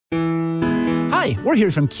Hi, we're here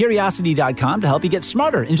from Curiosity.com to help you get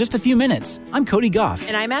smarter in just a few minutes. I'm Cody Goff.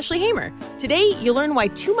 And I'm Ashley Hamer. Today, you'll learn why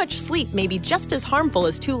too much sleep may be just as harmful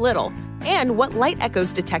as too little, and what light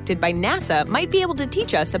echoes detected by NASA might be able to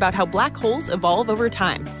teach us about how black holes evolve over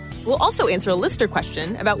time. We'll also answer a listener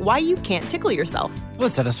question about why you can't tickle yourself.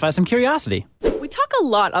 Let's satisfy some curiosity. We talk a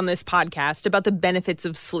lot on this podcast about the benefits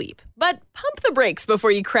of sleep, but pump the brakes before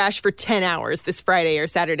you crash for 10 hours this Friday or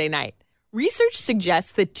Saturday night. Research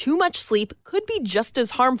suggests that too much sleep could be just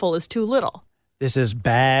as harmful as too little. This is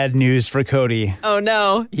bad news for Cody. Oh,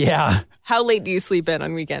 no. Yeah. How late do you sleep in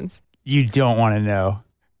on weekends? You don't want to know.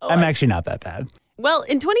 I'm actually not that bad. Well,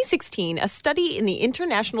 in 2016, a study in the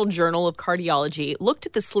International Journal of Cardiology looked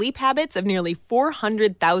at the sleep habits of nearly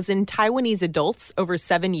 400,000 Taiwanese adults over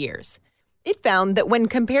 7 years. It found that when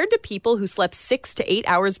compared to people who slept 6 to 8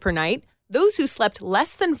 hours per night, those who slept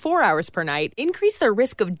less than 4 hours per night increased their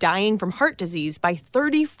risk of dying from heart disease by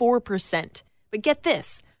 34%. But get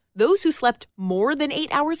this, those who slept more than 8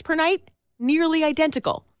 hours per night, nearly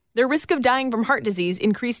identical. Their risk of dying from heart disease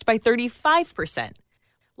increased by 35%.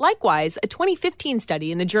 Likewise, a 2015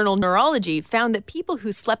 study in the journal Neurology found that people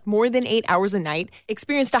who slept more than 8 hours a night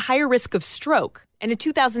experienced a higher risk of stroke, and a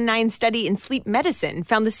 2009 study in sleep medicine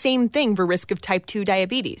found the same thing for risk of type 2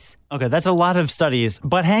 diabetes. Okay, that's a lot of studies,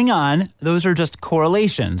 but hang on, those are just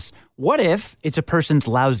correlations. What if it's a person's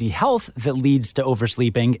lousy health that leads to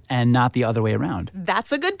oversleeping and not the other way around?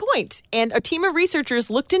 That's a good point, and a team of researchers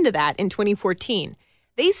looked into that in 2014.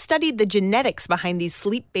 They studied the genetics behind these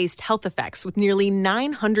sleep-based health effects with nearly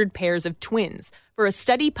 900 pairs of twins for a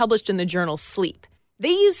study published in the journal Sleep. They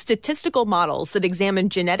used statistical models that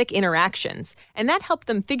examined genetic interactions, and that helped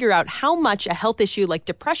them figure out how much a health issue like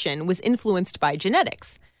depression was influenced by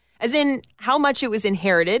genetics, as in how much it was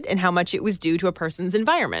inherited and how much it was due to a person's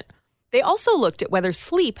environment. They also looked at whether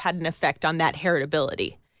sleep had an effect on that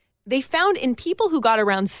heritability. They found in people who got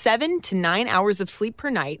around 7 to 9 hours of sleep per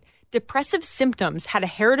night, depressive symptoms had a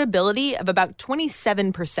heritability of about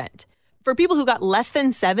 27%. For people who got less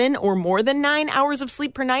than 7 or more than 9 hours of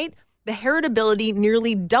sleep per night, the heritability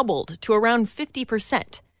nearly doubled to around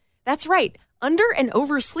 50%. That's right, under and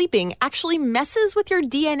oversleeping actually messes with your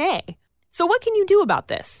DNA. So what can you do about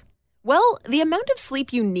this? Well, the amount of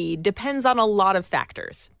sleep you need depends on a lot of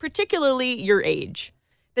factors, particularly your age.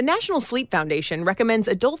 The National Sleep Foundation recommends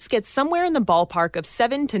adults get somewhere in the ballpark of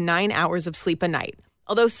 7 to 9 hours of sleep a night,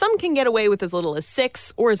 although some can get away with as little as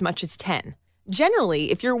 6 or as much as 10.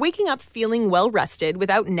 Generally, if you're waking up feeling well-rested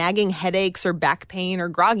without nagging headaches or back pain or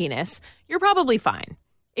grogginess, you're probably fine.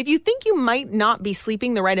 If you think you might not be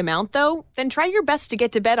sleeping the right amount, though, then try your best to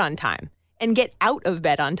get to bed on time. And get out of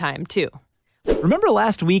bed on time, too. Remember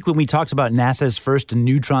last week when we talked about NASA's first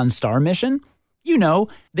neutron star mission? You know,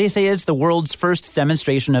 they say it's the world's first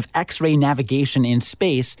demonstration of X-ray navigation in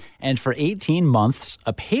space, and for 18 months,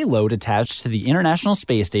 a payload attached to the International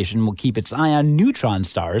Space Station will keep its eye on neutron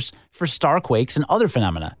stars for starquakes and other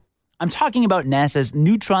phenomena. I'm talking about NASA's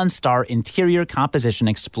Neutron Star Interior Composition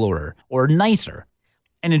Explorer, or NICER.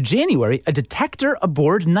 And in January, a detector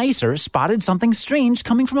aboard NICER spotted something strange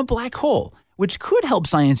coming from a black hole, which could help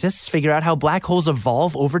scientists figure out how black holes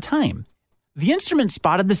evolve over time. The instrument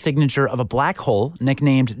spotted the signature of a black hole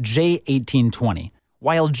nicknamed J1820.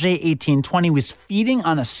 While J1820 was feeding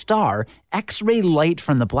on a star, X-ray light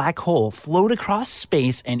from the black hole flowed across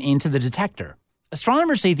space and into the detector.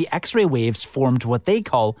 Astronomers say the X-ray waves formed what they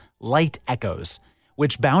call light echoes,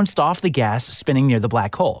 which bounced off the gas spinning near the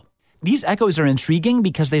black hole. These echoes are intriguing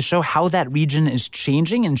because they show how that region is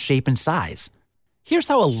changing in shape and size. Here's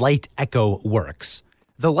how a light echo works.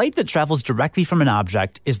 The light that travels directly from an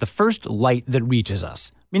object is the first light that reaches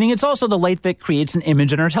us, meaning it's also the light that creates an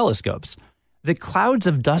image in our telescopes. The clouds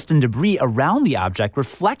of dust and debris around the object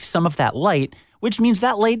reflect some of that light, which means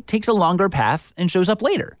that light takes a longer path and shows up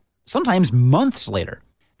later, sometimes months later.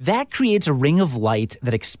 That creates a ring of light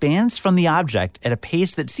that expands from the object at a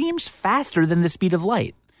pace that seems faster than the speed of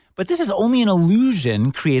light. But this is only an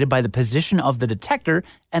illusion created by the position of the detector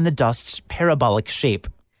and the dust's parabolic shape.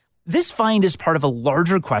 This find is part of a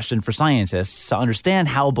larger question for scientists to understand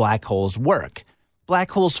how black holes work.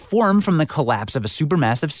 Black holes form from the collapse of a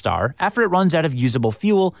supermassive star after it runs out of usable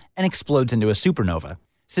fuel and explodes into a supernova.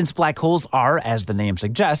 Since black holes are, as the name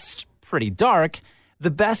suggests, pretty dark,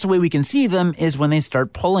 the best way we can see them is when they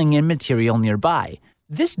start pulling in material nearby.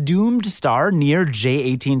 This doomed star near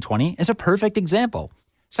J1820 is a perfect example.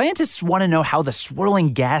 Scientists want to know how the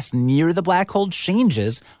swirling gas near the black hole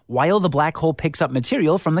changes while the black hole picks up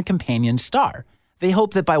material from the companion star. They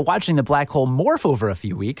hope that by watching the black hole morph over a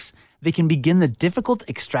few weeks, they can begin the difficult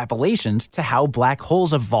extrapolations to how black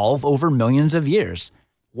holes evolve over millions of years.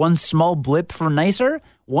 One small blip for NICER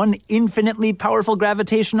one infinitely powerful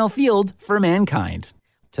gravitational field for mankind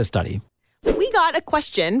to study. We got a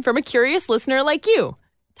question from a curious listener like you.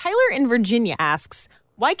 Tyler in Virginia asks,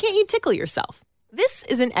 why can't you tickle yourself? This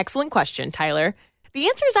is an excellent question, Tyler. The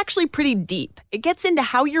answer is actually pretty deep. It gets into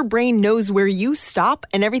how your brain knows where you stop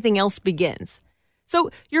and everything else begins. So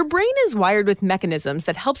your brain is wired with mechanisms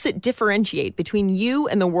that helps it differentiate between you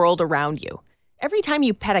and the world around you. Every time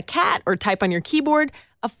you pet a cat or type on your keyboard,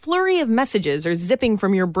 a flurry of messages are zipping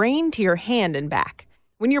from your brain to your hand and back.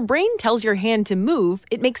 When your brain tells your hand to move,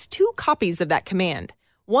 it makes two copies of that command.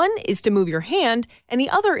 One is to move your hand, and the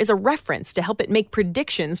other is a reference to help it make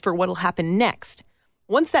predictions for what'll happen next.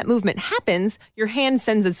 Once that movement happens, your hand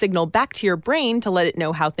sends a signal back to your brain to let it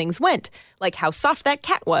know how things went, like how soft that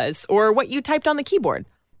cat was or what you typed on the keyboard.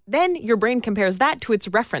 Then your brain compares that to its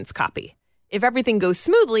reference copy. If everything goes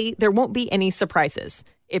smoothly, there won't be any surprises.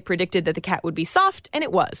 It predicted that the cat would be soft, and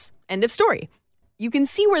it was. End of story. You can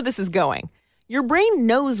see where this is going. Your brain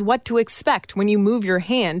knows what to expect when you move your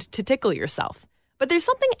hand to tickle yourself. But there's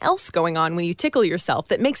something else going on when you tickle yourself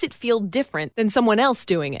that makes it feel different than someone else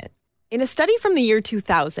doing it. In a study from the year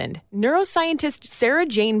 2000, neuroscientist Sarah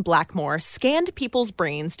Jane Blackmore scanned people's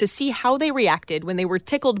brains to see how they reacted when they were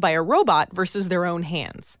tickled by a robot versus their own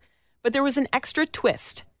hands. But there was an extra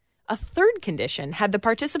twist. A third condition had the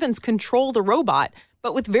participants control the robot,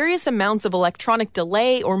 but with various amounts of electronic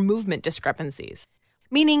delay or movement discrepancies.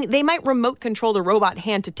 Meaning they might remote control the robot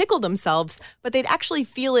hand to tickle themselves, but they'd actually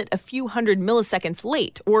feel it a few hundred milliseconds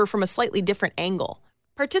late or from a slightly different angle.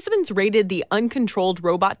 Participants rated the uncontrolled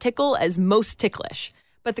robot tickle as most ticklish,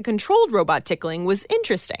 but the controlled robot tickling was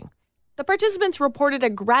interesting. The participants reported a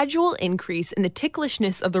gradual increase in the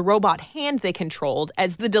ticklishness of the robot hand they controlled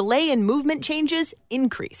as the delay in movement changes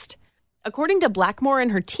increased. According to Blackmore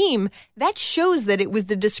and her team, that shows that it was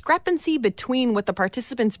the discrepancy between what the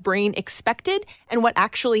participant's brain expected and what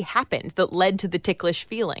actually happened that led to the ticklish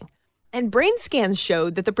feeling. And brain scans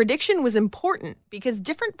showed that the prediction was important because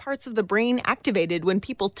different parts of the brain activated when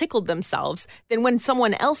people tickled themselves than when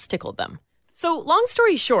someone else tickled them. So, long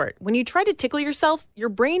story short, when you try to tickle yourself, your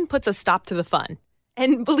brain puts a stop to the fun.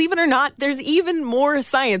 And believe it or not, there's even more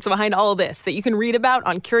science behind all of this that you can read about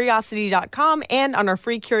on Curiosity.com and on our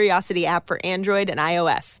free Curiosity app for Android and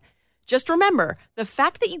iOS. Just remember, the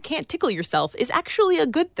fact that you can't tickle yourself is actually a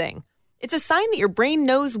good thing. It's a sign that your brain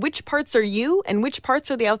knows which parts are you and which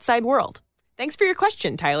parts are the outside world. Thanks for your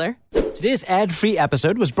question, Tyler. Today's ad-free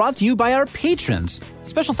episode was brought to you by our patrons.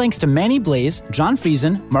 Special thanks to Manny Blaze, John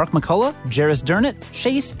Friesen, Mark McCullough, Jairus Durnett,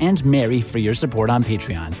 Chase, and Mary for your support on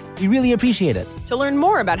Patreon. We really appreciate it. To learn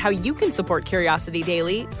more about how you can support Curiosity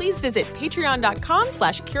Daily, please visit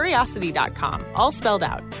patreon.com/curiosity.com, all spelled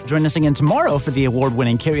out. Join us again tomorrow for the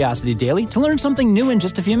award-winning Curiosity Daily to learn something new in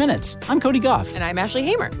just a few minutes. I'm Cody Goff. And I'm Ashley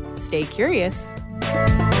Hamer. Stay curious.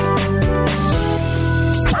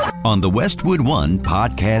 On the Westwood One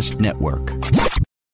Podcast Network.